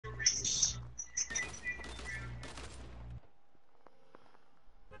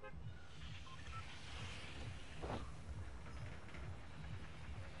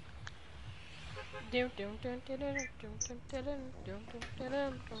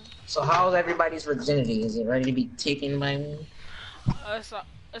So how's everybody's virginity? Is it ready to be taken by me? It's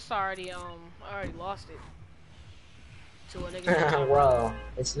already I already lost it to a nigga named Tyrone. Well,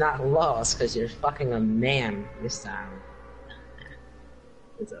 it's not lost because you're fucking a man this time.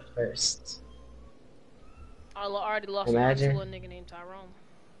 It's a first. I already lost mine to Imagine. a nigga named Tyrone.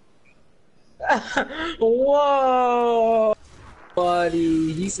 Whoa,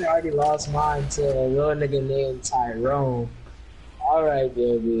 buddy. He said I already lost mine to a little nigga named Tyrone. Alright,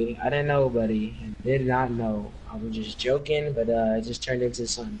 baby. I didn't know, buddy. I did not know. I was just joking, but it just turned into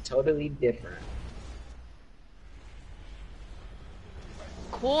something totally different.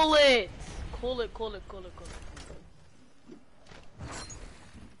 Cool it! Cool it.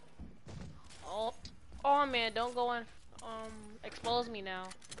 Oh man, don't go and expose me now.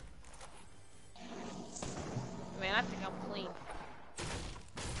 Man, I think I'm clean.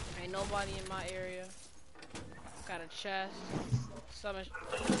 Ain't nobody in my area. Got a chest, some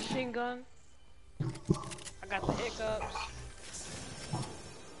machine gun. I got the hiccups.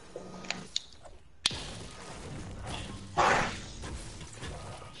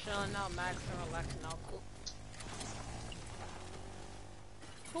 Chilling out, maxing, relaxing out. Cool.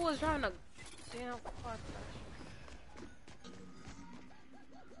 Who was driving a damn car?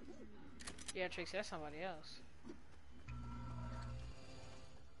 Yeah, Tracy, that's somebody else.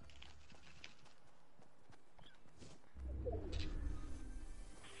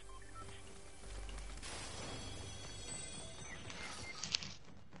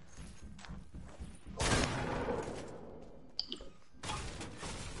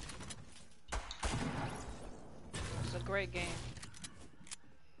 It's a great game.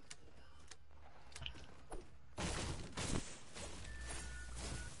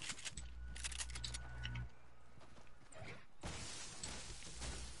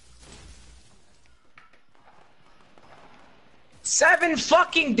 Seven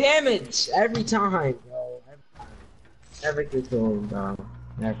fucking damage every time, bro. Every time. Never gets old, bro.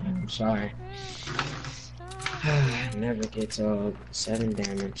 Never. I'm sorry. Never gets old. 7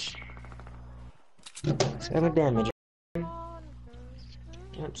 damage. 7 damage.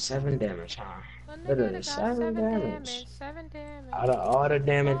 Yep, 7 damage, huh? Literally, 7 damage. 7 damage. Out of all the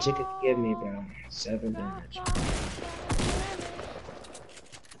damage you could give me, bro. 7 damage.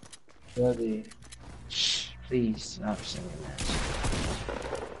 Really. Please stop saying that.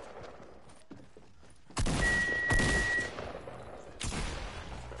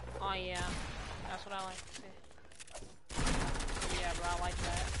 Oh yeah, that's what I like to see. Yeah, bro, I like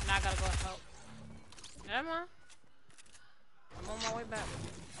that. Now I gotta go help. Never mind. I'm on my way back.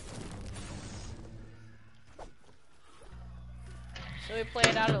 So we play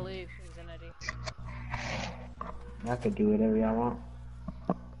it out or leave, Xanity? I could do whatever y'all want.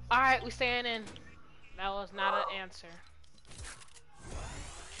 Alright, we staying in. That was not an answer.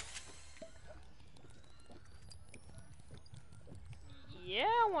 Yeah,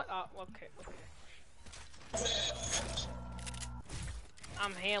 okay.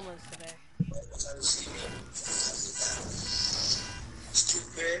 I'm Hamlin's today.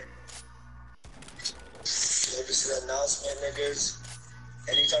 Stupid. Never see the announcement, niggas.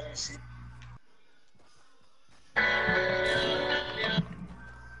 Anytime you see.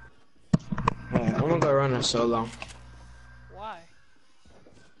 I'm gonna go run a solo. Why?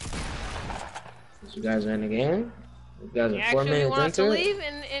 You guys are in the game? You guys are 4 You minutes want us to into leave it?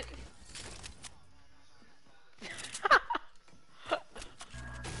 and it...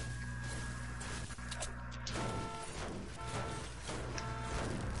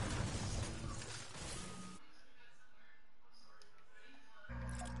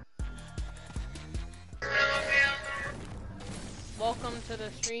 Welcome to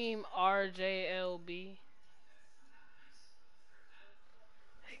the stream, RJLB.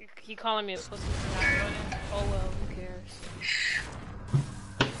 He calling me a pussy for not running. Oh well, who cares?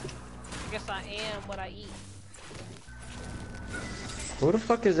 I guess I am what I eat. Who the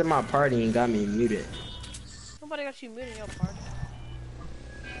fuck is in my party and got me muted? Nobody got you muted in your party.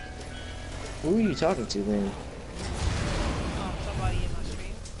 Who are you talking to, man? Somebody in my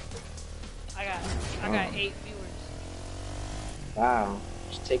stream. I got 8 viewers. Wow.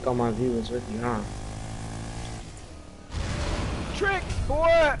 Just take all my viewers with you, huh? Trick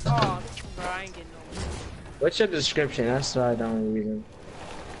boy! Oh, bro, I ain't getting no one. What's your description? That's why I don't read them.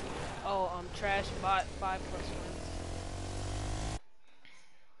 Oh, Trashbot 5+1.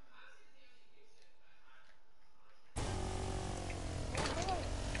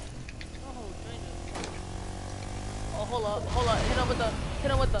 Oh, hold up. Hit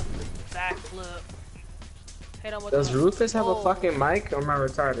him with the backflip. Hit him with Does the, Rufus have a fucking mic or am I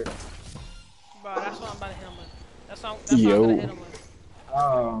retarded? Bro, that's what I'm about to hit him with. That's what I'm gonna hit Yo. him with.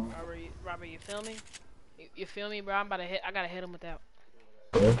 Oh. Robert, you feel me? You feel me, bro? I gotta hit him with that.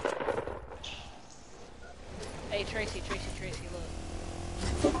 Yeah. Hey, Tracy, look.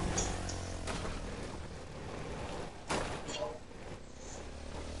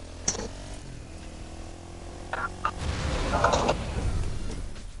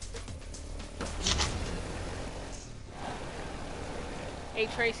 Hey,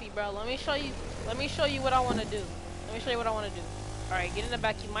 Tracy, bro, let me show you what I want to do. Let me show you what I want to do. Alright, get in the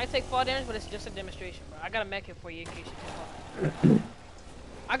back. You might take fall damage, but it's just a demonstration, bro. I got a med kit for you in case you take fall.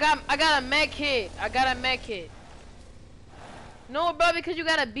 I got a med kit. No, bro, because you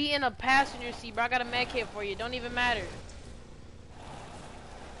gotta be in a passenger seat, bro. I got a med kit for you. It don't even matter.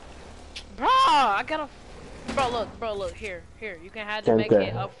 Bro, I got a... Bro, look. Here. You can have the med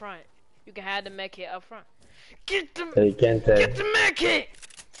kit up front. Get the... Hey, Kente. Get the med kit!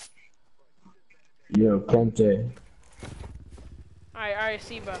 Yo, Kente. Alright,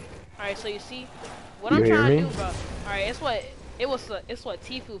 see, bro. Alright, so you see what You I'm hear trying to me? do, bro. Alright, it's what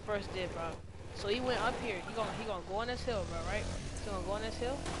Tfue first did, bro. So he went up here. He gonna go on this hill, bro. Right? He's gonna go on this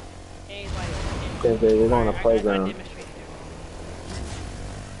hill, and he's like, Kente, you're on a I playground. demonstrated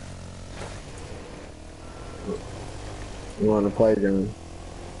it. You're on a playground.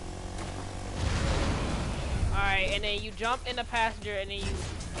 Alright, and then you jump in the passenger, and then you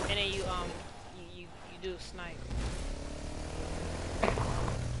do a snipe. And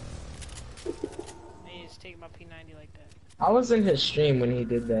you just take my P90 like that. I was in his stream when he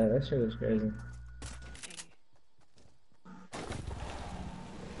did that. That shit was crazy.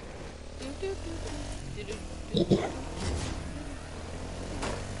 Thank you.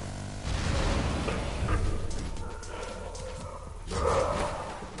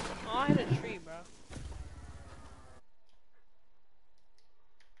 Oh, I hit a tree, bro.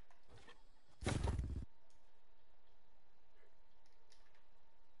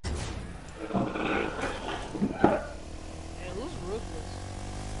 Hey, who's ruthless?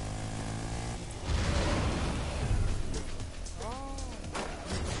 Oh.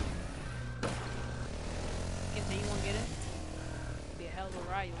 Kente, you wanna get in? Be a hell of a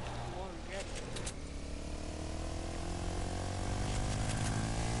ride. You won't regret it.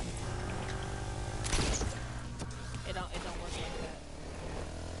 It don't work like that.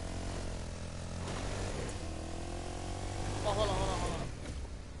 Oh, hold on.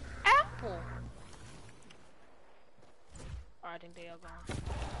 Apple! Alright, I think they are gone.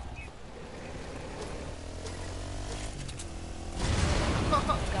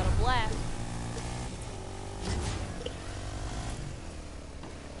 Got a blast.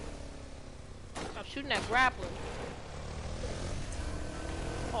 I'm shooting that grappler.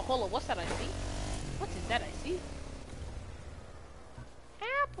 Oh, hold on. What's that I see? What is that I see?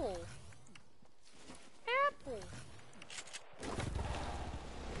 Apple!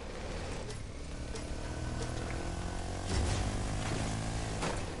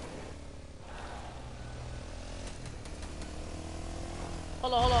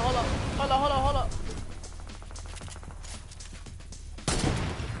 Hold on.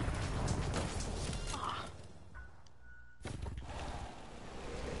 Ah.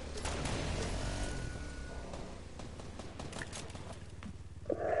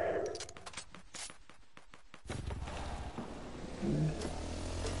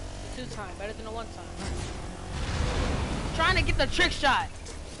 Two time, better than a one time. Trying to get the trick shot.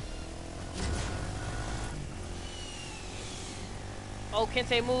 Oh,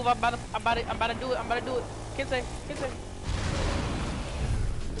 Kente, move! I'm about to do it. Kente.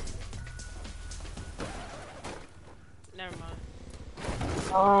 Never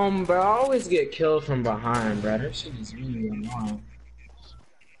mind. Bro, I always get killed from behind, bro. That shit is really annoying.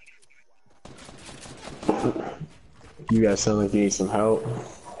 You guys sound like you need some help.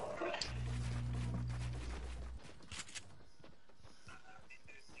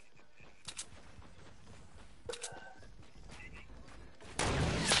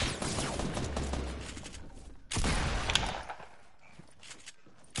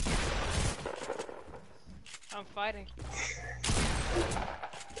 I'm fighting.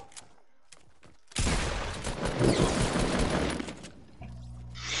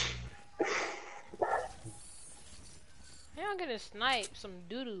 Hey, I'm gonna snipe some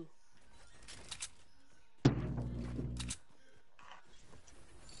doo-doo.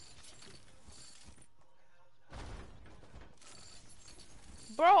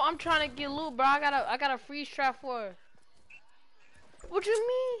 Bro, I'm trying to get loot, bro. I got a freeze trap for her. What you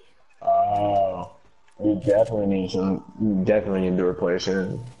mean? Oh. You definitely need to replace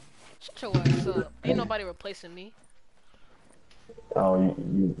him. Shut your ass up. Ain't nobody replacing me. Oh,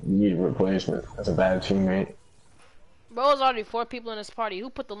 you need a replacement. That's a bad teammate. Bro, there's already 4 people in this party. Who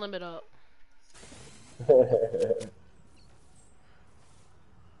put the limit up?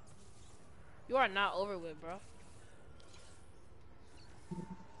 You are not over with, bro.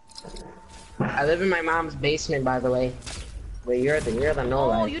 I live in my mom's basement, by the way. Wait, you're the no Oh,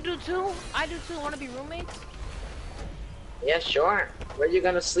 life. you do too? I do too. Wanna be roommates? Yeah, sure. Where you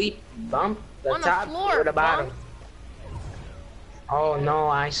gonna sleep? Bump? The On the top floor, or the bottom? bum. Oh no,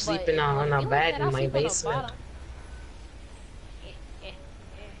 I sleep But in if you on wanna a be like bed that, in I'll my sleep on the basement. bottom. Eh, eh, eh.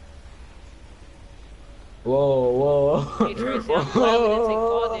 Whoa, Hey whoa, Tracy, I'm glad we didn't take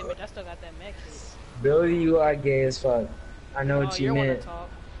fall whoa. damage. I still got that med kit. Billy, you are gay as fuck. I know Oh, what you you're one to meant. talk.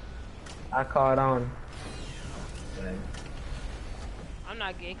 I caught on. I'm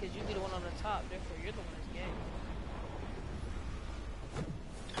not gay because you be the one on the top. Therefore, you're the one that's gay.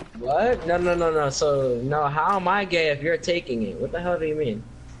 What? No, no, no, no. So, no, how am I gay if you're taking it? What the hell do you mean?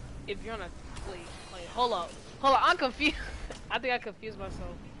 If you're on a wait, hold up, I'm confused. I think I confused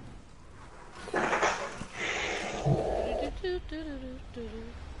myself.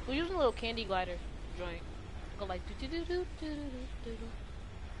 We're using a little candy glider joint. Go like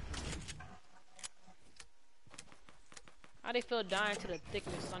How they feel dying to the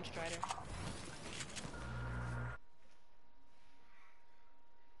thickness Sunstrider?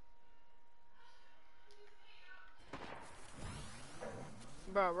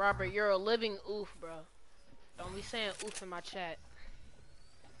 Bro, Robert, you're a living oof, bro. Don't be saying oof in my chat.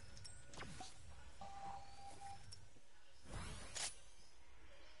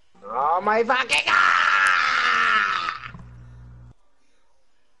 Oh my fucking god!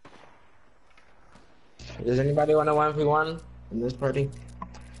 Does anybody want a 1v1 in this party?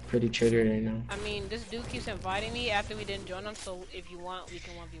 Pretty triggered right now. I mean, this dude keeps inviting me after we didn't join him, so if you want, we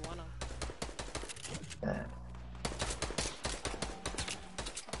can 1v1 him.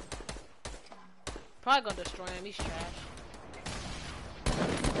 Probably gonna destroy him, he's trash.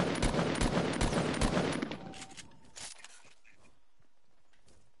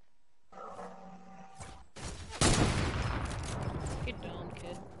 You dumb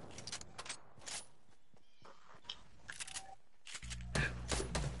kid.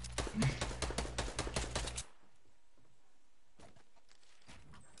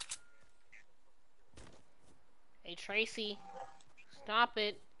 Hey Tracy, stop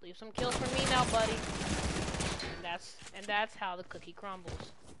it. Leave some kills for me now, buddy. And that's how the cookie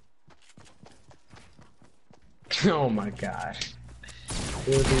crumbles. Oh my gosh.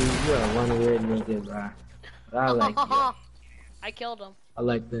 Dude, you're one weird nigga, bro. But I like you. I killed him. I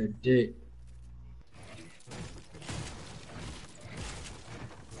like that dick.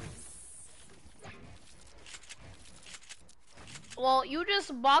 Well, you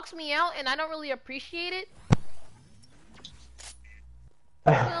just boxed me out and I don't really appreciate it.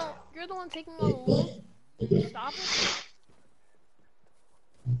 Well, you're the one taking all the loot. Stop it.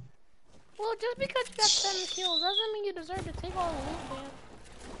 Well, just because you got 7 kills doesn't mean you deserve to take all the loot, man.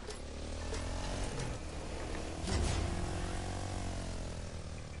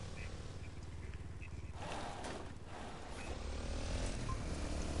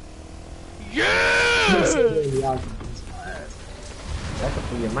 Yeah! That's up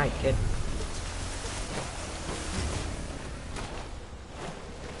for your mic, kid.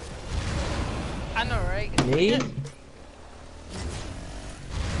 I know, right? Me?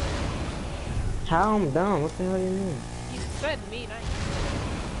 How I'm dumb? What the hell do you mean? You said me, not you.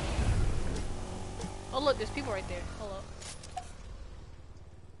 Oh look, there's people right there. Hold up.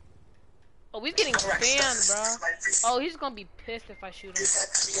 Oh, he's getting spammed, bro. Oh, he's gonna be pissed if I shoot him.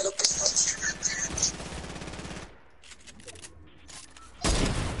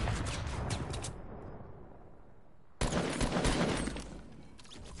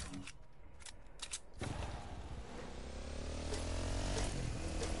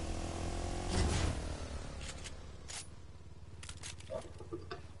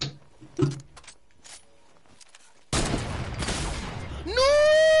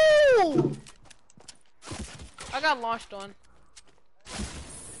 No! I got launched on.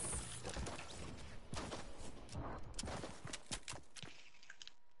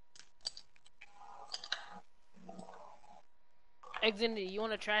 Xfinity, you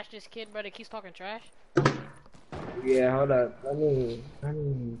wanna trash this kid, brother? Keeps talking trash. Yeah, hold up. Let me.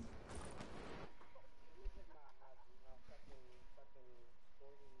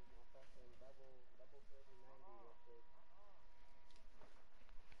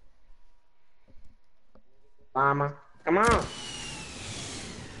 Mama, come on.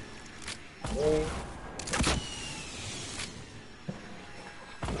 Yeah.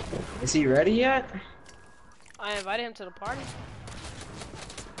 Is he ready yet? I invited him to the party.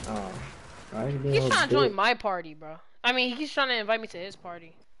 Oh, why is he being a He's little trying to join bitch? my party, bro. I mean, he's trying to invite me to his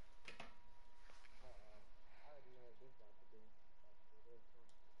party.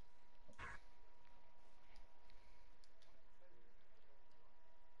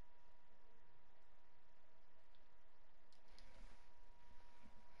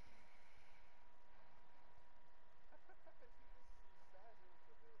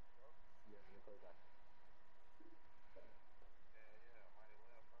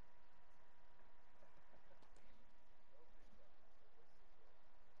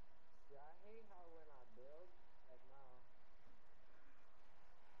 Yeah, I hate how when I build, like my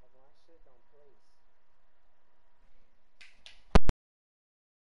shit don't place.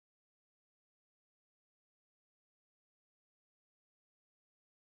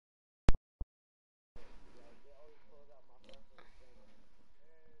 Like, it always pulls out my fucking thing.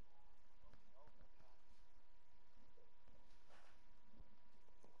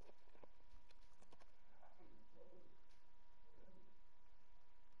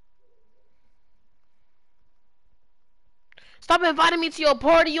 Stop inviting me to your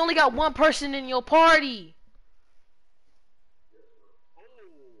party. You only got one person in your party.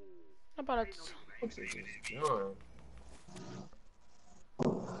 How about it? What's this doing?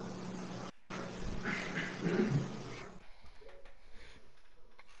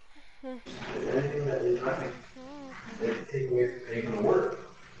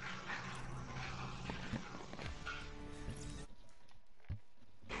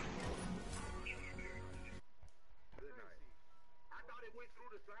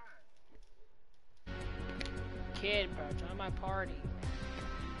 Kid, bro, join my party.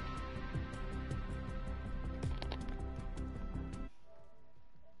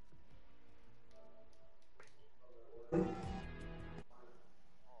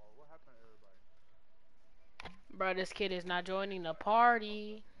 Bro, this kid is not joining the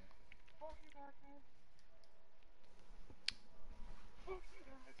party.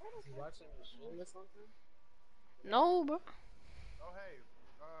 Is he watching the stream or something? No, bro. Oh, hey,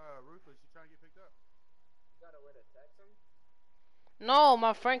 Ruthless, you trying to get picked up? You got a way to text him? No,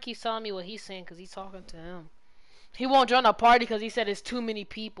 my friend keeps telling me what he's saying because he's talking to him. He won't join the party because he said it's too many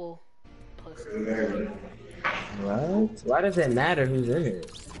people. Pussy. What? Why does it matter who's in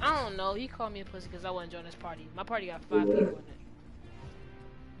it? I don't know. He called me a pussy because I wouldn't join his party. My party got 5 people in it.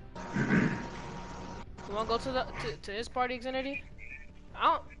 You wanna go to his party, Xfinity? I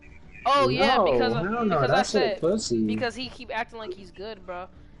don't. Oh yeah, No, because hell no, because I that shit said pussy. because he keep acting like he's good, bro.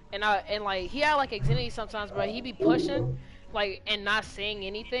 And like he act like Xfinity sometimes, bro. He be pushing, like and not saying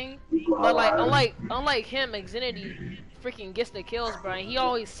anything. But like unlike him, Xfinity freaking gets the kills, bro. And he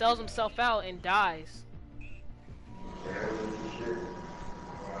always sells himself out and dies.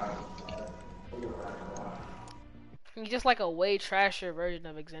 He's just like a way trashier version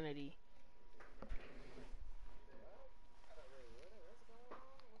of Xfinity.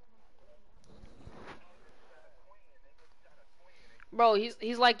 Bro,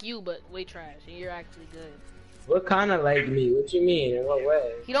 he's like you, but way trash, and you're actually good. What kind of like me? What you mean? In what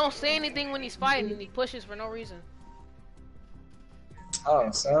way? He don't say anything when he's fighting, and he pushes for no reason. Oh,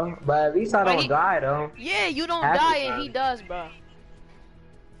 so? But at least I Like don't die though. yeah, you don't Half the die, and time. he does, bro.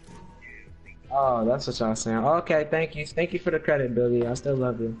 Oh, that's what y'all saying. Okay, thank you. Thank you for the credit, Billy. I still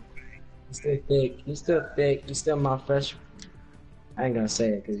love you. You still thick. You still thick. You still my fresh. I ain't gonna say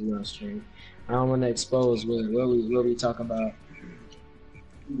it because you on stream. I don't want to expose what we talk about.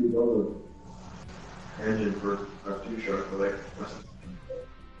 Engine for a few shots, but like,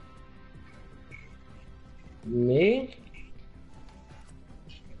 Me?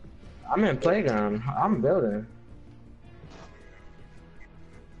 I'm in playground. I'm building.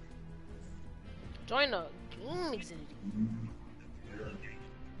 Join the game, Xfinity.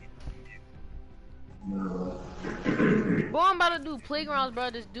 Bro, I'm about to do playgrounds, bro.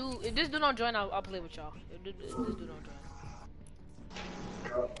 If this dude don't join, I'll play with y'all. If this dude don't join.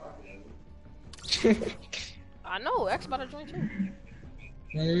 I know, X about to join too.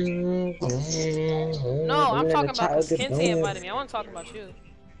 No, I'm talking about because Kente invited me. I want to talk about you.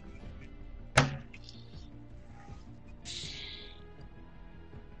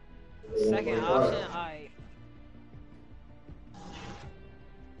 Second option, alright.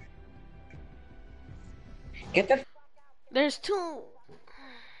 Get the. There's two.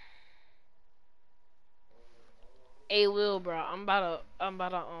 Hey, Will, bro. I'm about to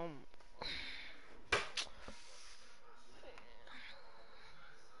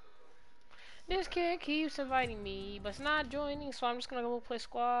This kid keeps inviting me, but it's not joining, so I'm just gonna go play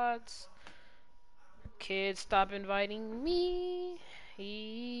squads. Kid, stop inviting me.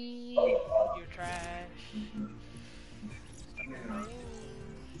 You're trash. Stop inviting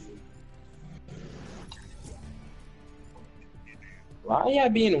me. Why y'all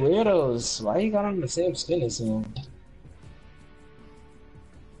being weirdos? Why you got on the same skin as him?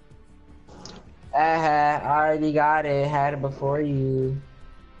 I already got it. Had it before you.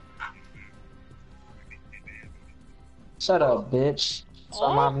 Shut up, bitch.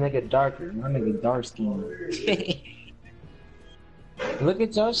 So my Oh, nigga darker. My nigga dark skin. Look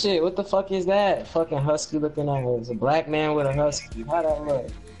at your shit. What the fuck is that? Fucking husky looking ass. A black man with a husky. How that look?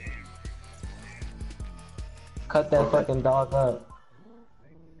 Cut that fucking dog up.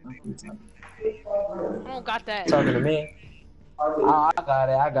 I don't got that. Talking to me? Oh, I got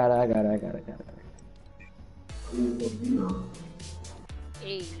it. I got it.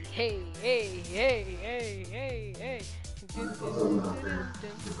 Hey, hey, hey, hey, hey, hey, hey. I'm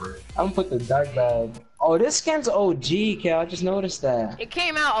gonna put the dark bag. Oh, this skin's OG, Cal. I just noticed that. It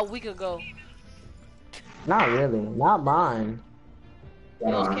came out a week ago. Not really. Not mine.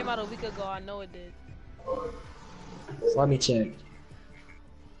 Yours came out a week ago. I know it did. Let me check.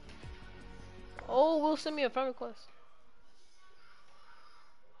 Oh, Will send me a friend request.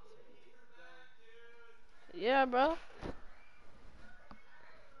 Yeah, bro.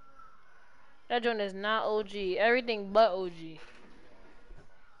 That joint is not OG. Everything but OG.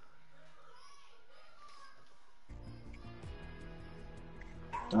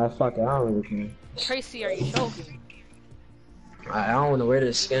 Ah, fuck it. I don't really care. Tracy, are you choking? I don't want to wear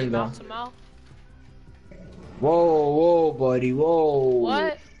this skin though. Mouth to mouth? Whoa, buddy. Whoa.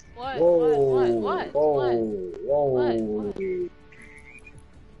 What? What? What? Whoa.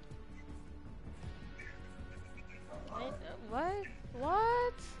 What?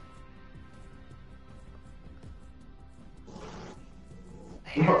 What?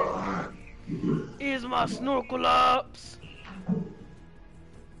 Here's my snorkel ups.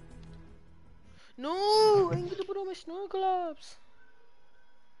 No, I ain't gonna put on my snorkel ups.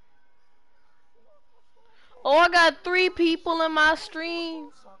 Oh, I got 3 people in my stream.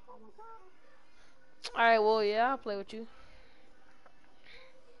 Alright, well, yeah, I'll play with you.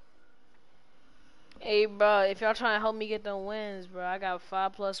 Hey, bro, if y'all trying to help me get them wins, bro, I got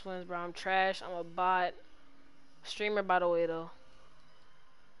 5+ wins, bro. I'm trash. I'm a bot. Streamer, by the way, though.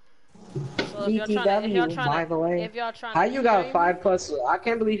 So if y'all by the way. if y'all trying How to you got stream, 5+? I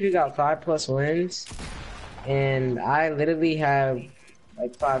can't believe you got 5+ wins, and I literally have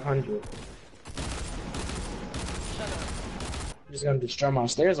like 500. shut up. I'm just gonna destroy my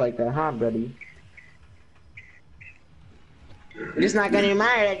stairs like that, huh, buddy? You're just not gonna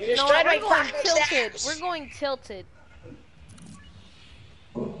matter. You No, destroyed my we're going fucking tilted. stairs. We're going tilted.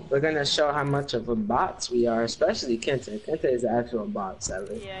 We're gonna show how much of a bots we are, especially Kenta. Kenta is an actual bot,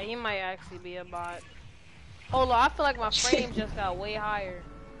 sadly. Yeah, he might actually be a bot. Hold on, I feel like my frame just got way higher.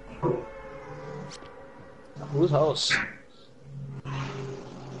 Who's host? I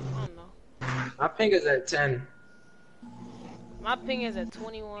don't know. My ping is at 10. My ping is at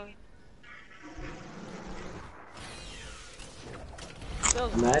 21.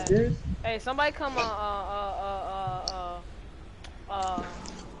 Feels bad. Imagine. Hey, somebody come on,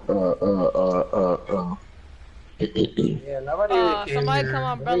 Yeah, nobody really came somebody here. come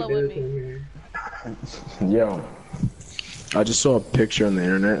umbrella Nobody with really me. came here. Yo, I just saw a picture on the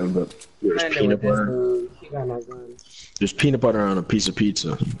internet of there's Landon peanut with this butter. dude. He got no gun. There's peanut butter on a piece of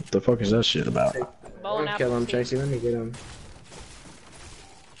pizza. What the fuck is that shit about? Bow and Don't kill him, apple Tracy. Let me get him.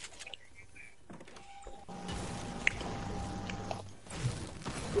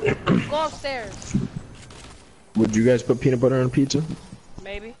 Go upstairs. Would you guys put peanut butter on a pizza?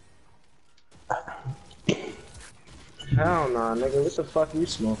 Maybe. Hell nah, nigga. What the fuck you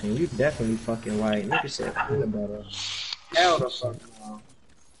smoking? You definitely fucking white. Nigga said peanut butter. Hell the fuck no.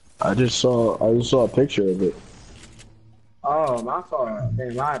 I just saw a picture of it. Oh, my fault.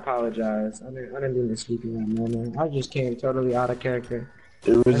 Damn, I apologize. I didn't mean to speak in that manner. I just came totally out of character.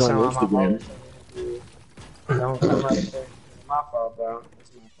 It was That's on how I'm Instagram. Don't come out of character. My fault, bro.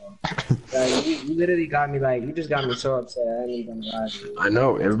 It's my fault. Like, you literally got me like, you just got me so upset. I ain't even gonna lie to you. I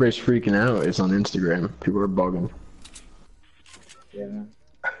know, everybody's freaking out. It's on Instagram. People are bugging. Yeah,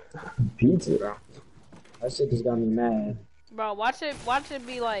 Pizza? bro. That shit just got me mad. Bro, watch it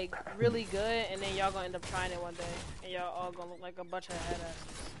be like really good, and then y'all gonna end up trying it one day, and y'all all gonna look like a bunch of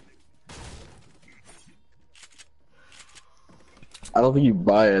headasses. I don't think you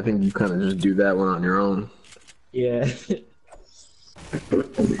buy it. I think you kind of just do that one on your own. Yeah.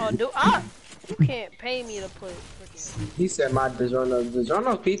 Oh, you can't pay me to put freaking. He said my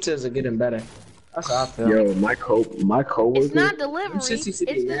DiGiorno pizzas are getting better. That's how I feel. Yo, my coworker. It's not delivery. Them shits It's used to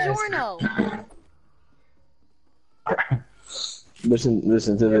be nasty. DiGiorno. Listen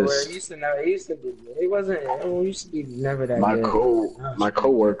to Yeah, where this. it used to be never that My good.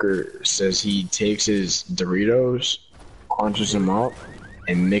 coworker says he takes his Doritos crunches them up,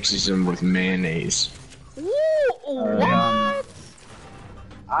 and mixes them with mayonnaise. Ooh, what?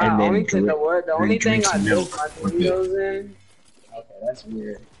 And then The only thing drinks I dip milk my with it. Doritos in. Okay, that's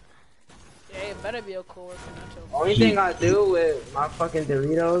weird. Yeah, it better be a cool nacho. Only thing I do with my fucking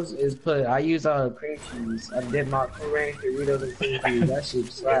Doritos is I use cream cheese. I dip my Cool Ranch Doritos in cream cheese. That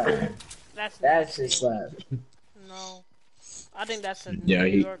shit slap. That's That nasty. shit slap. No. I think that's a Yeah, New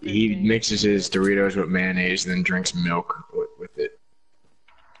he Yorker he thing. mixes his Doritos with mayonnaise and then drinks milk with it.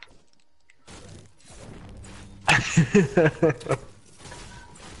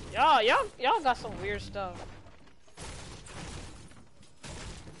 Y'all got some weird stuff.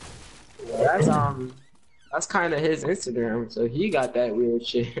 That's kind of his Instagram, so he got that weird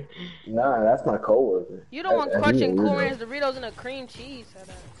shit. Nah, that's my coworker. You don't want crunching Cool Ranch Doritos in a cream cheese.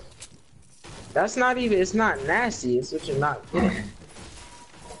 That's not even. It's not nasty. It's what you're not getting.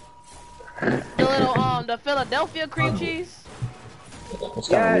 The little the Philadelphia cream cheese. It's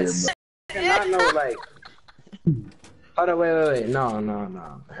kind of Yes. weird, I know, like. Hold on, wait. No.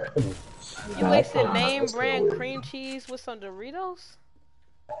 You wasted name brand cream cheese with some Doritos?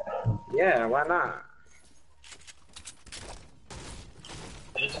 Yeah, why not?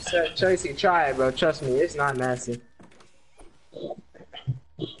 Tracy, try it, bro. Trust me, it's not nasty.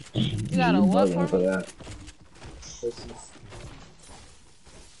 You got a what for me? that.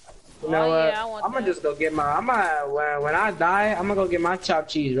 You know what? Yeah, I want I'm gonna that. just go get my. When I die, I'm gonna go get my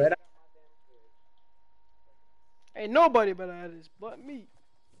chopped cheese right. Ain't nobody better at this but me.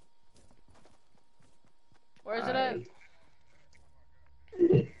 Where's it at?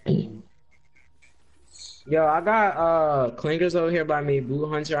 Yo, I got clinkers over here by me, Blue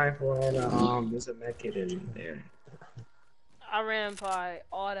Hunter rifle, and there's a med kit in there. I ran by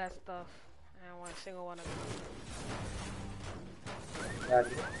all that stuff. I don't want a single one of them. Got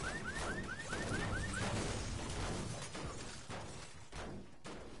it.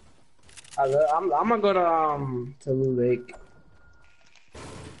 I'm gonna go to Blue Lake.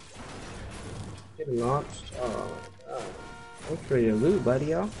 Get launched. Oh, thanks for your loot, buddy,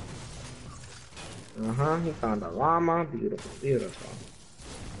 yo. He found a llama. Beautiful.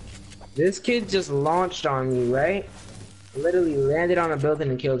 This kid just launched on me, right? Literally landed on a building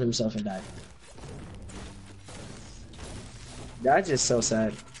and killed himself and died. That's just so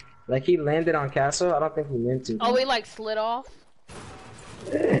sad. Like, he landed on castle. I don't think he meant to. Oh, he like slid off?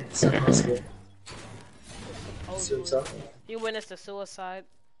 Supposed to. Supposedly. He witnessed a suicide.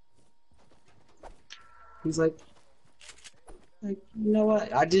 He's like, you know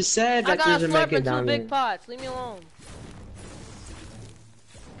what? I just said I that got a there's a slurp make it and two down big there. pots. Leave me alone.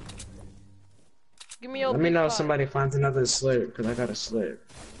 Give me your Let big me know pot. if somebody finds another slurp, because I got a slurp.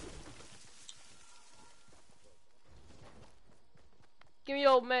 Give me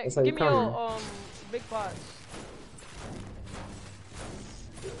your That's how you give me come, your big pots.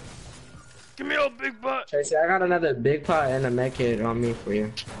 Give me your big pot. Tracy, I got another big pot and a med kit on me for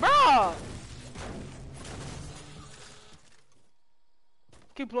you. Bro!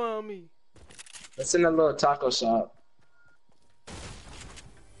 Keep playing on me. It's in a little taco shop.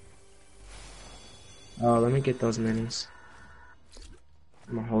 Oh, let me get those minis.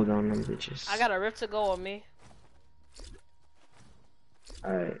 I'm gonna hold on them bitches. I got a rift to go on me.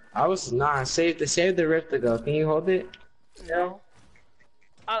 Alright. Save the rift to go. Can you hold it? No.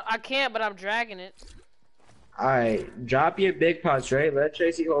 I can't, but I'm dragging it. Alright. Drop your big pots, right? Let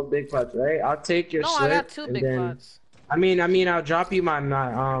Tracy hold big pots, right? I'll take your No, slurp. I got two and big then... pots. I mean, I'll drop you my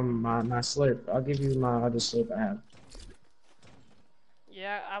slurp. I'll give you my other slurp I have.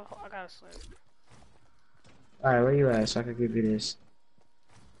 Yeah, I got a slurp. Alright, where you at? So I can give you this.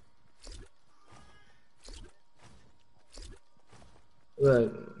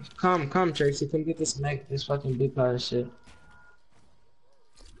 Look, come, Tracy. Come get this fucking big pot of shit.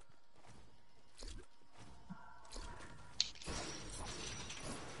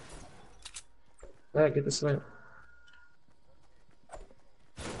 Look, get the slurp.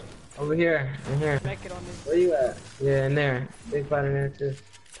 Over here, in here. Make it on me. Where you at? Yeah, in there. Big pot in there too.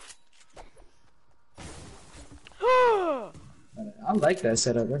 I like that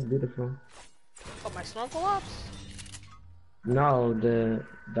setup. That's beautiful. Oh, my snorkel ops? No, the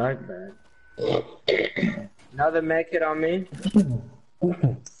dark bag. Another med kit on me.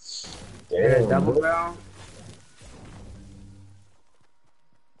 And a double barrel.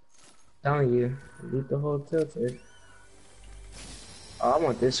 Telling you, beat the whole tilted. Oh, I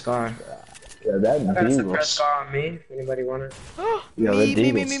want this scar. Yeah, that I got a Deagles. suppressed scar on me. If anybody want it. Yeah, me,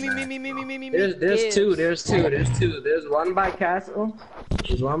 the me, Deagles me, me, me, snack. me, me, me, me, me, me. There's two. There's one by castle.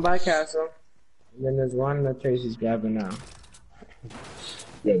 There's one by castle. And then there's one that Tracy's grabbing now.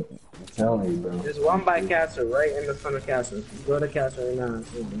 Yeah, I'm telling you, bro. There's one by Castle, right in the front of Castle. Go to Castle right now.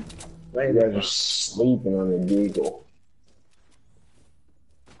 Right You there. guys are sleeping on the Deagle.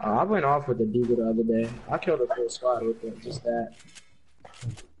 I went off with the Deagle the other day. I killed a full squad with it, just that.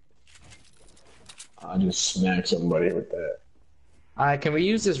 I just smacked somebody with that. Alright, can we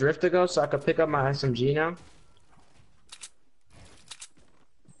use this rift to go so I can pick up my SMG now?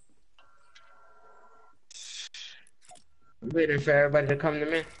 I'm waiting for everybody to come to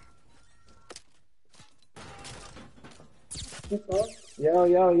me. Yo,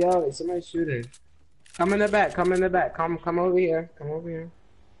 yo, yo, somebody's shooting. Come in the back, come in the back. Come over here. Come over here.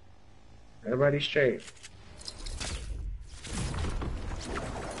 Everybody straight.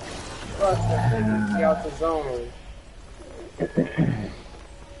 Trust the out the zone.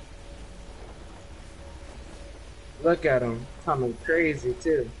 Look at him, coming crazy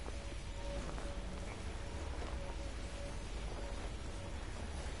too.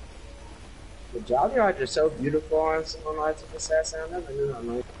 The Jolly Roger is so beautiful on Lights of Assassin. I never knew that.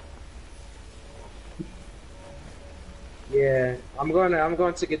 Like, yeah, I'm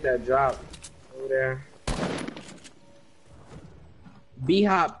going to get that drop over there.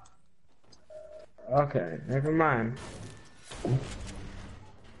 B-hop. Okay, never mind.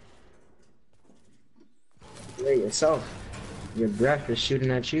 Play yourself. Your breath is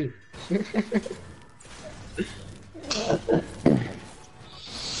shooting at you.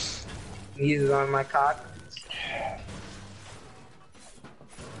 He's on my cock.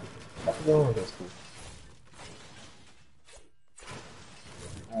 What's going on with this dude?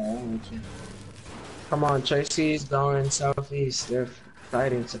 Alright, I'm with you. Come on, Tracy's going southeast. They're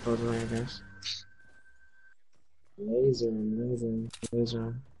fighting supposedly, I guess. Laser.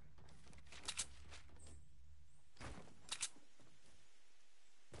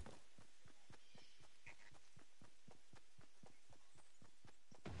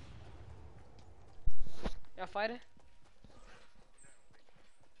 Y'all fighting?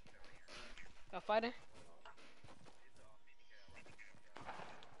 Y'all fighting?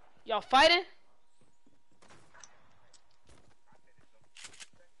 Y'all fighting?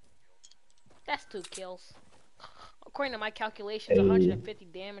 That's 2 kills. According to my calculations, 150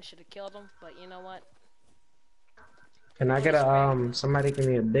 damage should have killed him, but you know what? Can I get a somebody give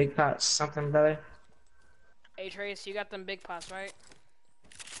me a big pot something, brother? Hey Trace, you got them big pots, right?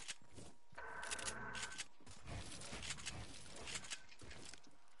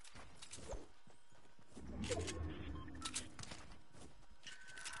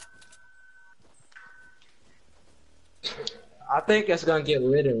 I think it's gonna get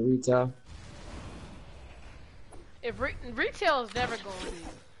rid of retail. If retail is never going to be.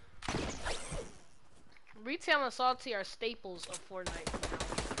 Retail and salty are staples of Fortnite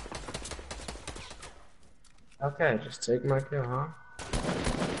now. Okay, just take my kill, huh?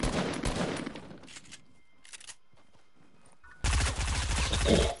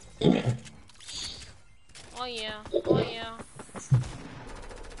 Oh yeah, oh yeah.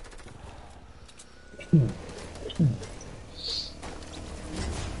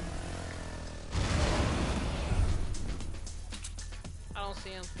 I don't see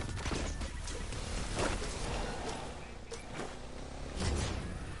him.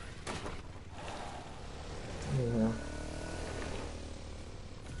 Yeah.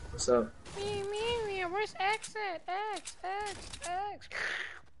 What's up? Me, where's X at? X.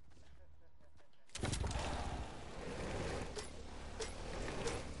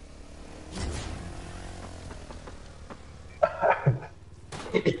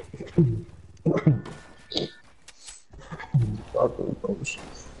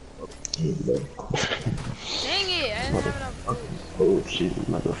 Dang it, I didn't have enough food. Oh shit,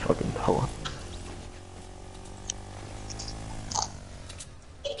 motherfucking hoe.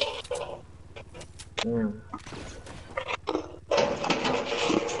 Damn.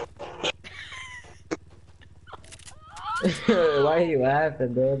 Why are you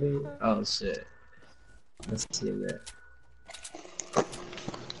laughing, baby? Oh shit. Let's see that.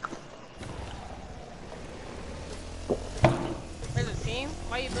 Where's the team?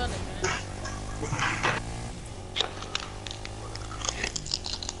 Why are you building, man?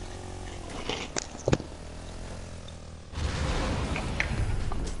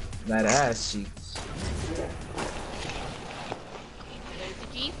 That ass cheeks. There's the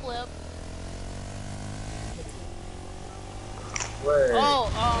G flip. Word.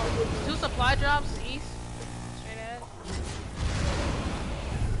 Oh, 2 supply drops east. Straight ahead.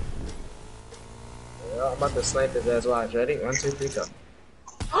 Yeah, I'm about to snipe his ass. Watch. Ready? 1, 2, 3, go.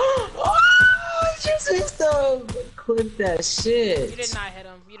 Oh, Jesus, though. Clip that shit. You did not hit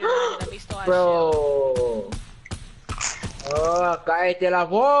him. He still has Bro. Oh, cállate la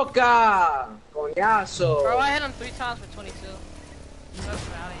boca, Bro, coñazo. I hit him 3 times for 22. That's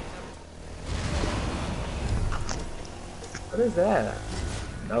value. What is that?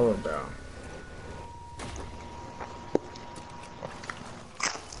 No, bro.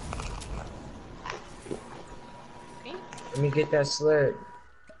 Okay. Let me get that sled.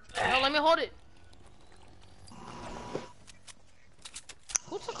 No, let me hold it.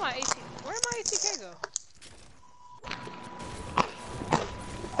 Who took my AT? Where did my ATK go?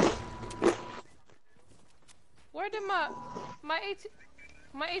 Where did my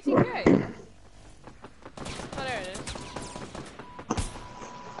ATK? Oh, there it is.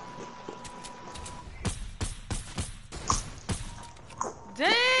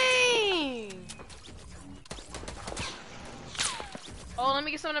 Dang! Oh, let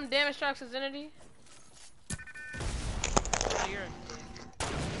me get some of them damage tracks, Zenity. Oh, you're a dick.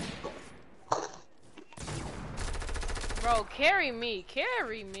 Bro, carry me.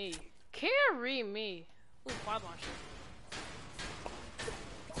 Carry me. Carry me. Ooh, quad launcher.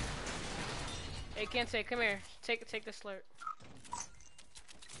 Hey, Kente, come here. Take the slurp.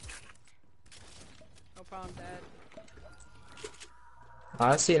 No problem, Dad. Oh,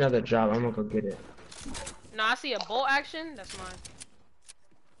 I see another job. I'm gonna go get it. No, I see a bolt action. That's mine.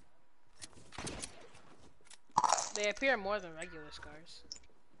 They appear more than regular scars.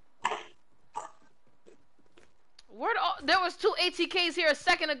 Where'd all, there was 2 ATKs here a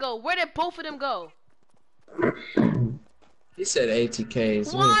second ago. Where did both of them go? He said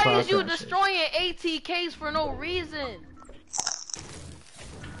ATKs. You mean Why car is you crashes? destroying ATKs for no reason?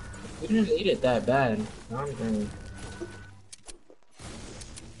 We didn't need it that bad. I'm going.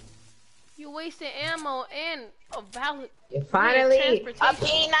 You wasted ammo and a valid Finally, a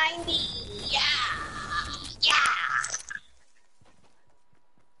transportation. P90. Yeah, yeah.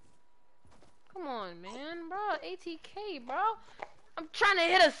 Come on, man, bro. ATK, bro. I'm trying to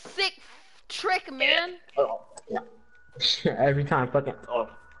hit a sick trick, man. Oh, yeah. Every time, fucking. Oh,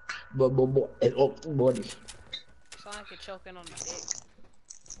 body. Sound like you're choking on the dick.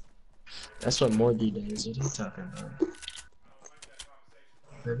 That's what Morty does. What are you talking about?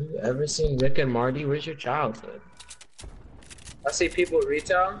 Have you ever seen Rick and Morty? Where's your childhood? I see people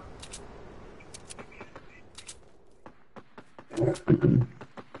retail.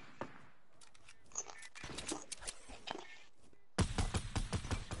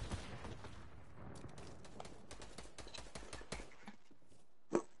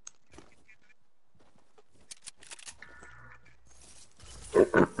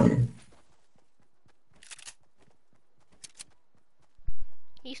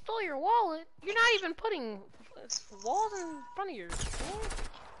 He stole your wallet. You're not even putting walls in front of your door.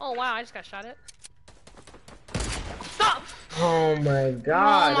 Oh wow, I just got shot at. Stop! Oh my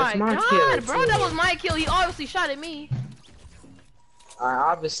god, Oh that's my my god, kill. bro, that was my kill. He obviously shot at me. I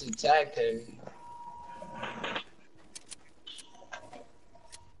obviously tagged him.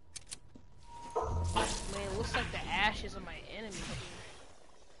 Man, it looks like the ashes of my enemy here.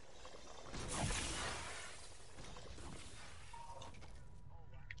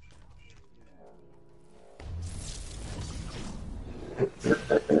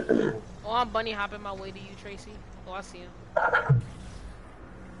 Oh, I'm bunny hopping my way to you, Tracy. Oh, I see him.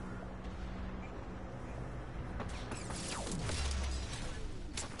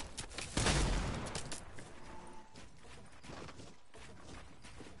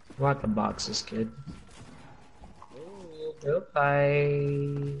 What the boxes, kid? Ooh,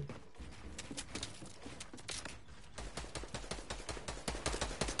 goodbye.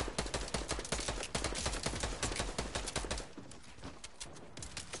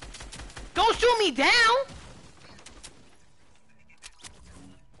 Don't shoot me down!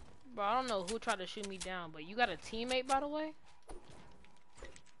 Bro, I don't know who tried to shoot me down, but you got a teammate, by the way?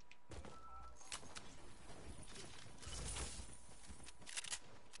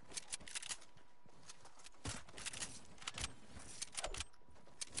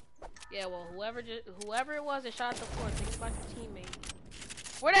 Yeah, well, whoever it was that shot the floor, think about your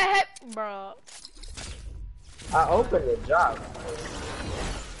teammate. Where the heck, bro? I opened the job.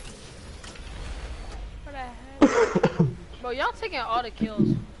 Where the heck? Bro, y'all taking all the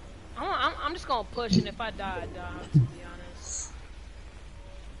kills. I'm just gonna push, and if I die, I die, to be honest.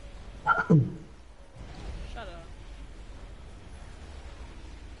 Shut up.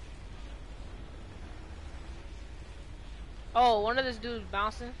 Oh, one of this dude's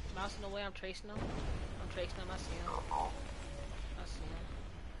bouncing away. I'm tracing him. I see him. I see him.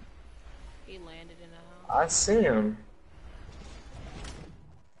 He landed in the house. I see him.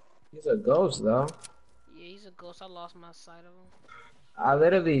 He's a ghost, though. Yeah, he's a ghost. I lost my sight of him. I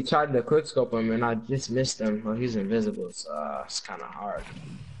literally tried to quickscope him and I just missed him. Well, he's invisible, so it's kind of hard.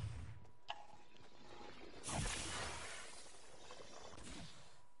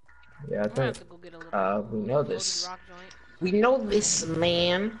 Yeah, I I'm gonna have think to go get a little we know floaty this. rock joint. We know this,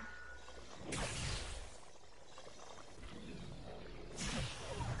 man.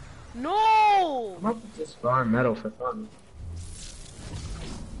 No! I'm about to just farm metal for fun.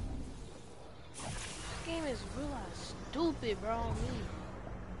 This game is real ass stupid, bro. On me.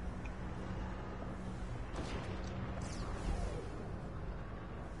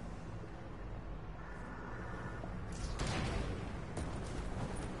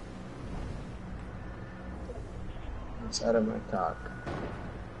 Inside of my cock.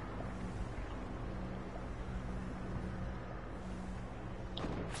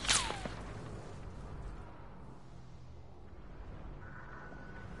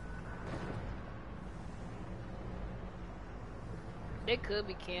 They could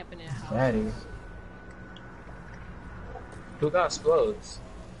be camping in houses. Daddy. Who got explodes?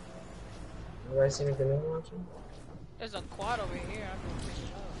 You guys seen anything watching? There's a quad over here. I'm gonna pick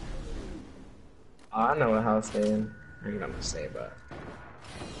it up. Oh, I know what house they in. I ain't gonna say, but.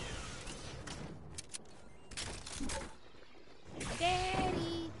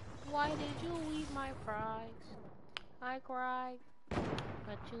 Daddy, why did you eat my fries? I cried,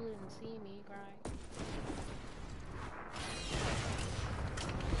 but you didn't see me cry.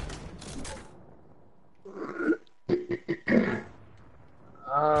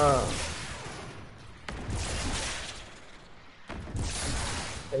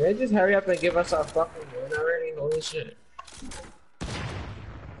 Can they just hurry up and give us our fucking win already? Holy shit.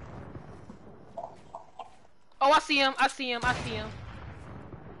 Oh, I see him. I see him. I see him.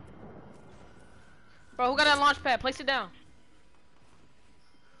 Bro, who got that launch pad? Place it down.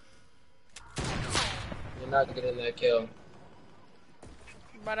 You're not getting that kill.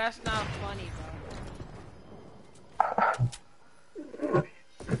 Bro, that's not funny, bro.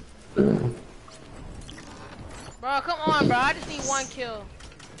 Bro, come on, bro. I just need one kill.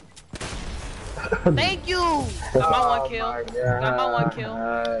 Thank you. Got my one kill. Got my one kill.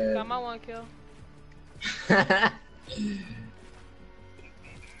 Got my one kill.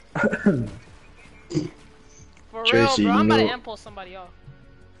 For Tracy, real, bro. I'm about you to know- impulse somebody off.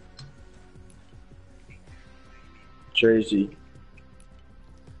 Tracy.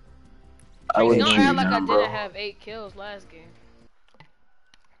 I Tracy, wouldn't don't shoot you act like I down, bro. didn't have 8 kills last game.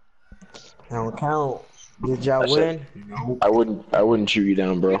 Don't count. Did y'all I said- win? No. I wouldn't shoot you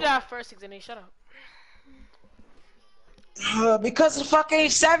down, bro. You died first, Xavier. Shut up. Because of fucking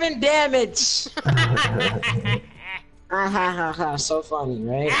 7 damage. So funny,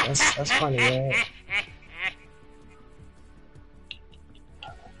 right? That's funny, right?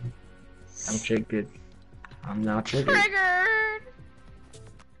 I'm triggered. I'm not triggered. Triggered.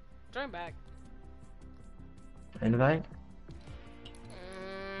 Join back. Invite?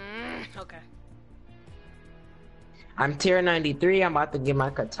 Okay. I'm tier 93. I'm about to get my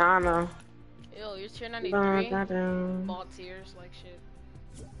katana. Ew, you're tier 93. No, Ball tiers like shit.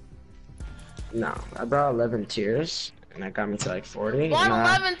 I brought 11 tiers, and that got me to like 40. Bought and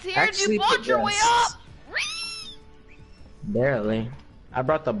I 11 tiers? actually You bought your way progressed. up? Barely. I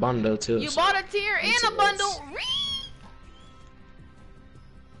brought the bundle too. You so bought a tier and it's a bundle?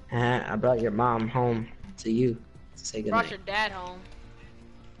 I brought your mom home to you to say Brought goodnight. your dad home.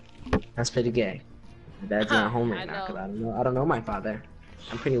 That's pretty gay. My dad's not home I right now know. because I don't know my father.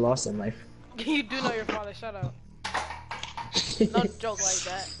 I'm pretty lost in life. You do know your father, shut up. Don't joke like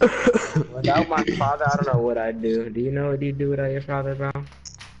that. Without my father, I don't know what I'd do. Do you know what you do without your father, bro?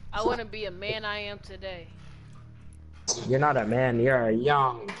 I wouldn't be a man I am today. You're not a man, you're a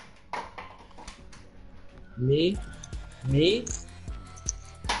young. Me? Me?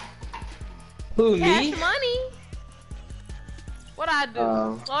 Who, Cash me? money? What'd I do?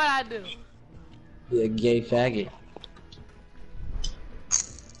 What'd I do? You're a gay faggot.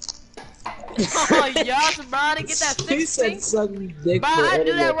 Oh, yes, bro, to get that He 6 said ping. suck dick Bro, for I do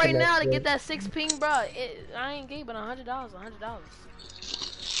that internet right now to connection. get that 6 ping, bro. I ain't gay, but $100, $100.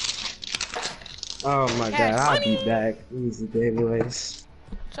 Oh my Cash god, I'll money. be back. Easy, baby ways.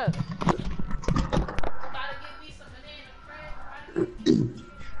 Shut up. Gotta give me some banana bread,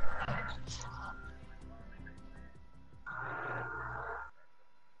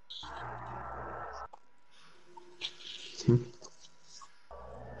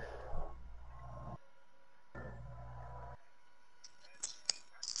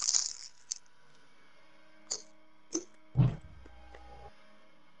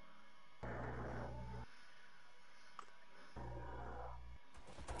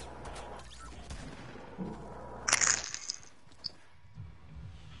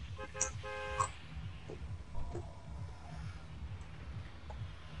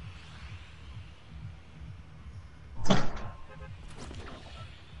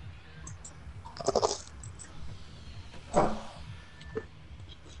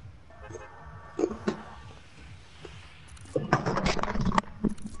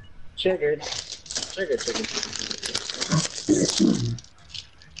 Triggered. Triggered.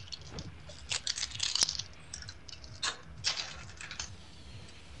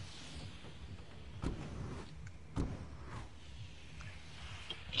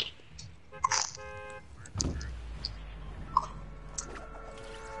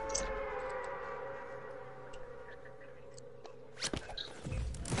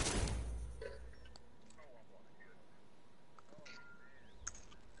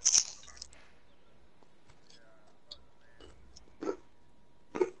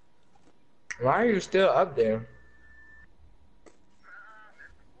 Why are you still up there?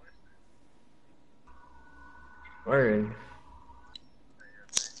 Word.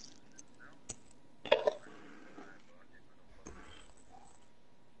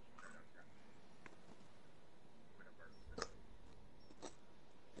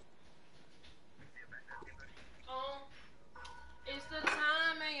 Oh, it's the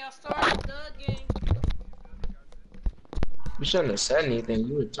time and y'all started the game. You shouldn't have said anything.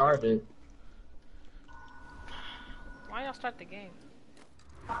 You retarded. Why y'all start the game?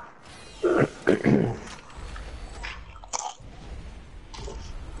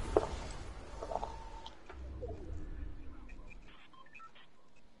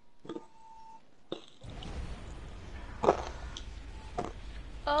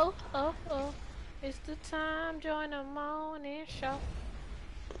 Oh, oh, oh. It's the time, join the morning show.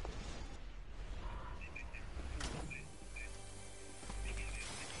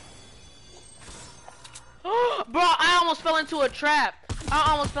 Bro, I almost fell into a trap.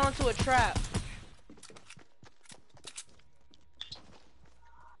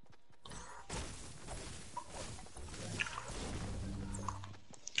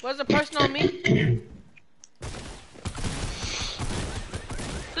 Was a person on me?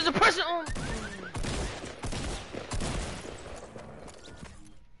 There's a person on.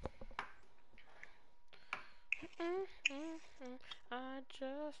 I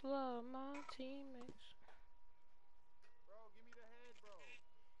just love my teammates. Bro, give me the head, bro.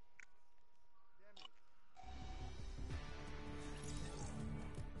 Damn it.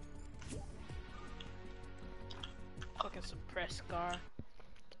 Fucking suppressed Scar.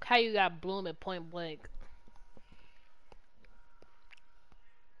 How you got Bloom at point blank?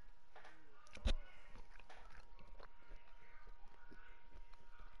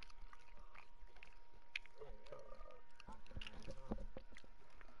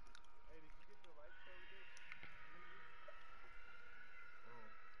 Hey, did you get the light story, bitch?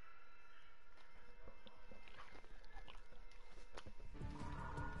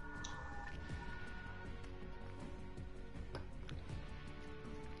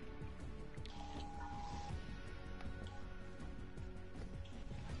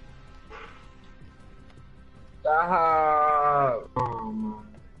 Stop. Oh my.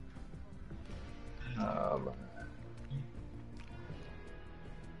 Oh my.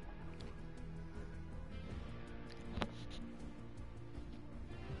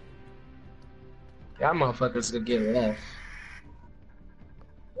 Y'all motherfuckers could get left.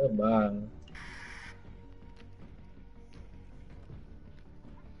 Goodbye.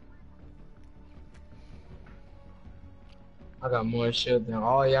 I got more shit than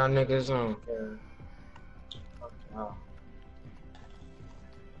all y'all niggas on. Okay. Fuck y'all.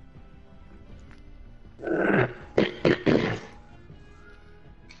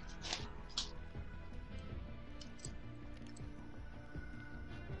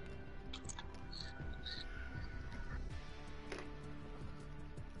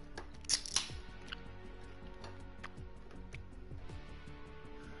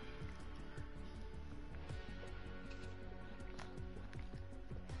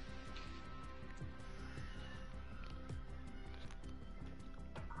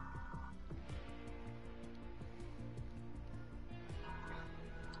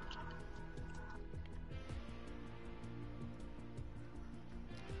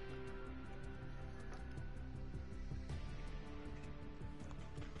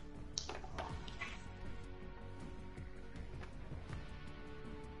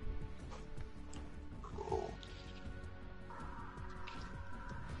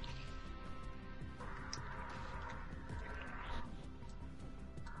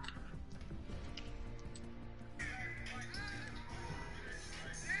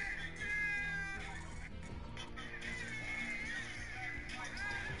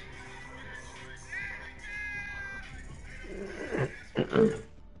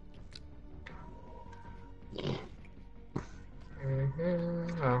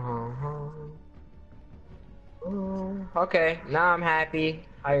 Okay, now I'm happy.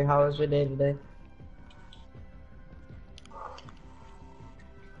 How was your day today?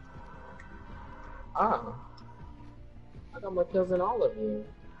 Ah, I got more kills than all of you.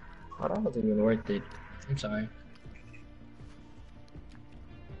 Oh, that wasn't even worth it. I'm sorry.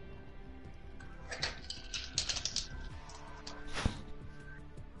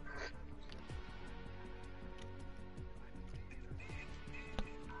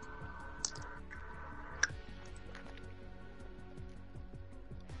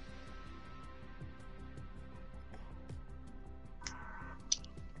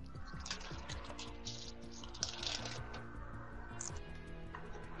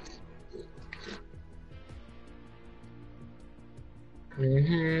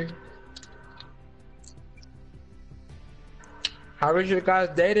 How was your guys'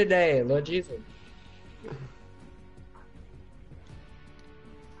 day today, Lord Jesus?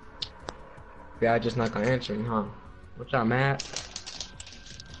 Yeah, I just not gonna answer me, huh? What's up, Matt?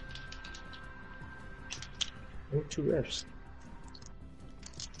 Two refs.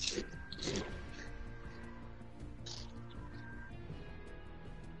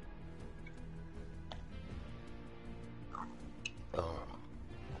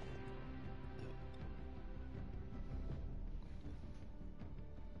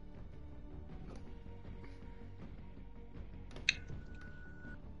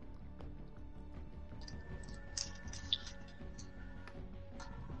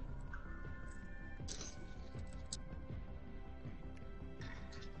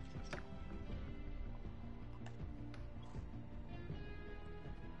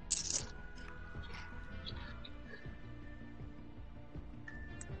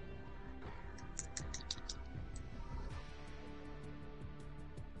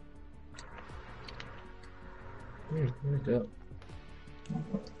 Where's that?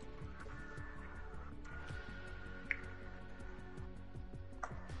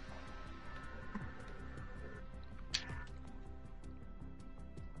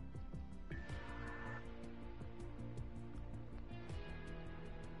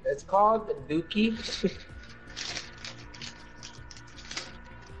 It's called the Dookie.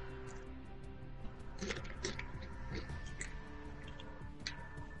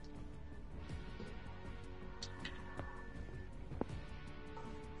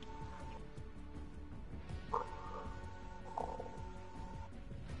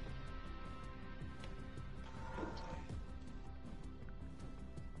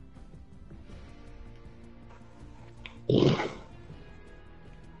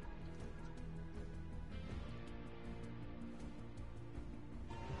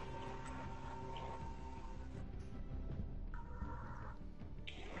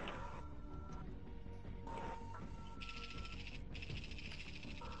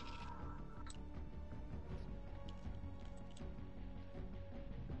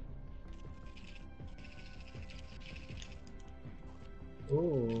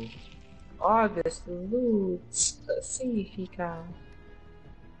 Ooh. August Lutz. Let's see if he can.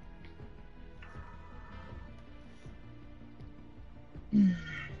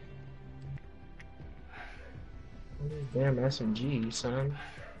 Damn SMG, son.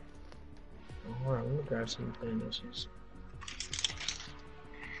 Oh, hold on, let me grab some bandages.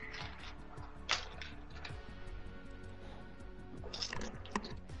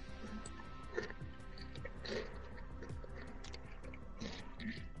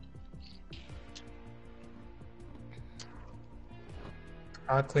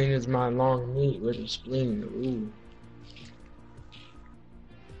 How clean is my long meat with a spleen? Ooh.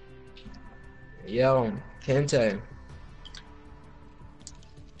 Yo, Kente.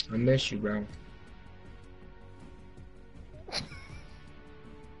 I miss you, bro.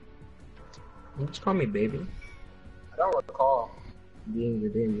 You just call me baby. I don't recall being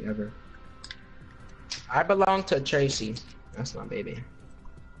your baby ever. I belong to Tracy. That's my baby.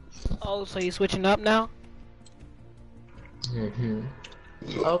 Oh, so you switching up now? Mm-hmm.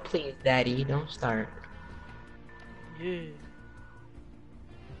 Oh, please, Daddy, don't start. Yeah.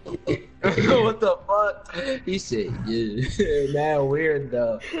 What the fuck? He said, yeah. Now weird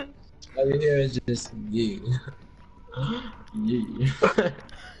though. All you hear is just, yeah. Yeah.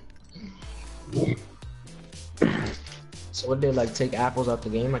 So what did like take apples out the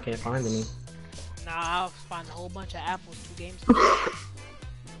game? I can't find any. Nah, I'll find a whole bunch of apples 2 games.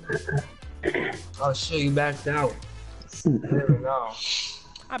 Oh shit, you backed out. I don't even know.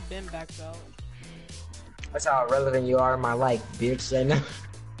 I've been backed out. That's how irrelevant you are in my life, bitch. I know.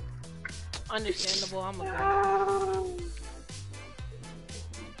 Understandable, I'm a girl.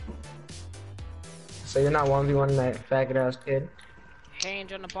 So you're not 1v1 that faggot ass kid? He ain't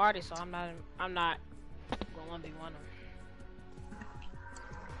joined the party, so I'm not gonna 1v1 him.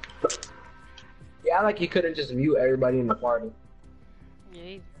 Yeah, like you couldn't just mute everybody in the party.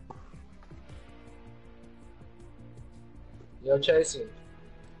 Yeah, Yo, Chasey,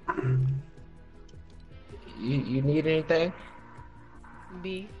 you need anything?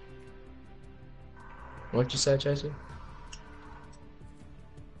 B. What you said, Chasey?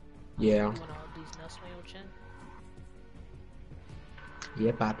 Yeah. You want all these nuts on your chin?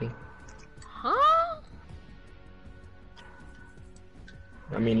 Yeah, Poppy. Huh?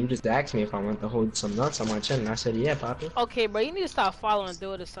 I mean, you just asked me if I want to hold some nuts on my chin, and I said, yeah, Poppy. Okay, bro, you need to stop following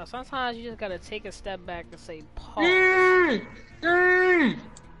through this stuff. Sometimes you just gotta take a step back and say pause. I'm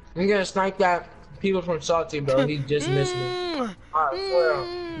gonna snipe that people from Salty, bro. He just missed me. I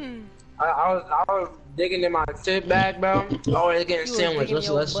swear. I was digging in my tip bag, bro. Oh, they're getting You was sandwich. digging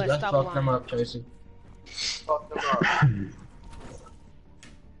your Let's butt. Stop fuck them lying. up, Tracy. Fuck them up.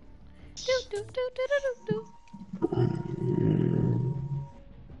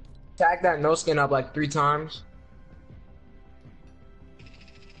 Tag that no skin up like 3 times.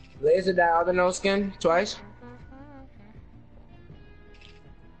 Laser that other no skin twice.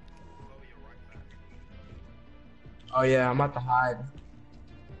 Oh yeah, I'm about to hide.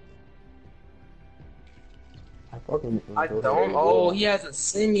 I fucking. I don't. Oh, he has a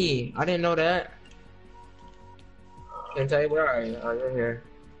semi. I didn't know that. Can't tell you where are you? Oh, you're here.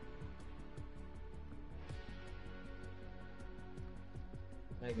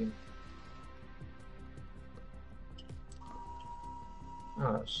 Thank you.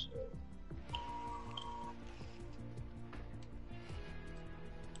 Oh shit.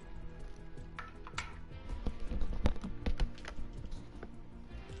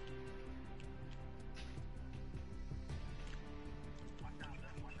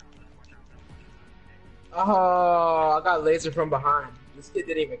 Oh, I got laser from behind. This kid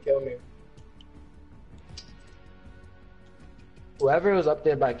didn't even kill me. Whoever was up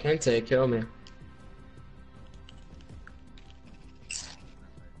there by Kente killed me.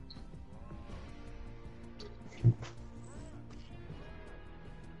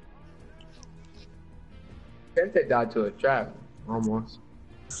 Kente died to a trap, almost.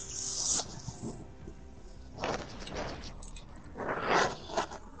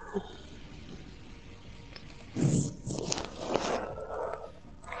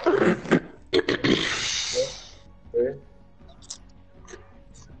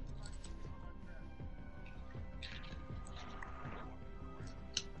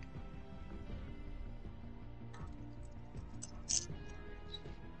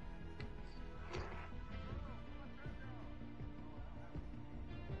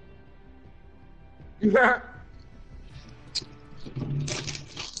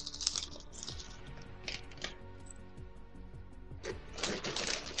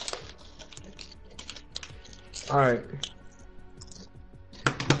 Alright.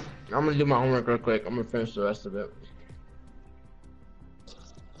 I'm gonna do my homework real quick. I'm gonna finish the rest of it.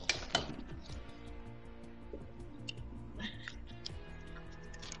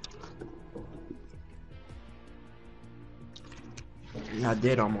 I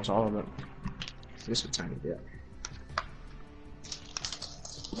did almost all of it. Just a tiny bit.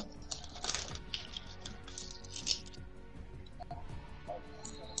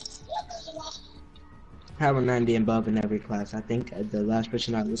 I have a 90 and above in every class. I think the last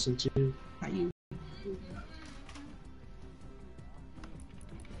person I listened to, not you.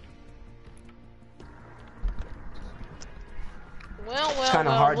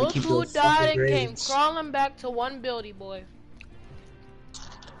 Well, look who died and came grades. crawling back to one building, boy.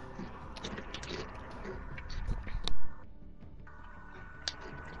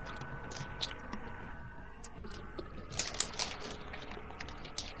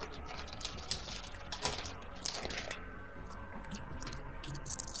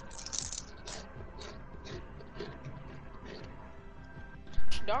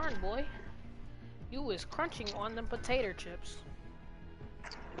 Darn, boy. You was crunching on them potato chips.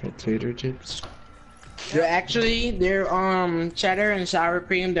 Potato chips. They're cheddar and sour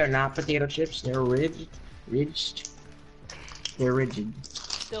cream. They're not potato chips. They're ridged. They're rigid.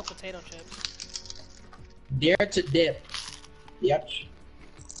 Still potato chips. They're to dip. Yep.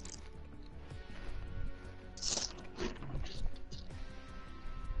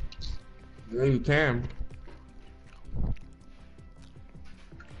 Yeah, you can.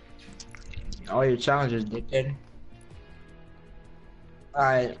 All your challenges, dickhead.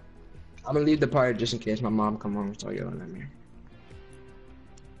 Alright. I'm gonna leave the party just in case my mom come home and start yelling at me.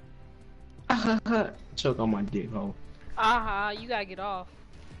 Choke on my dick hole. Aha, you gotta get off.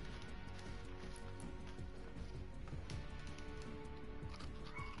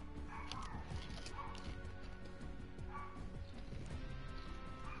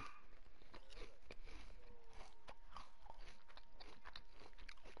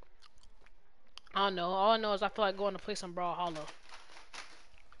 I don't know. All I know is I feel like going to play some Brawlhalla.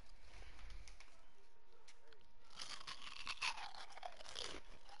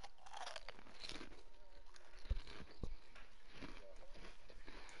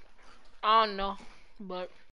 I don't know, but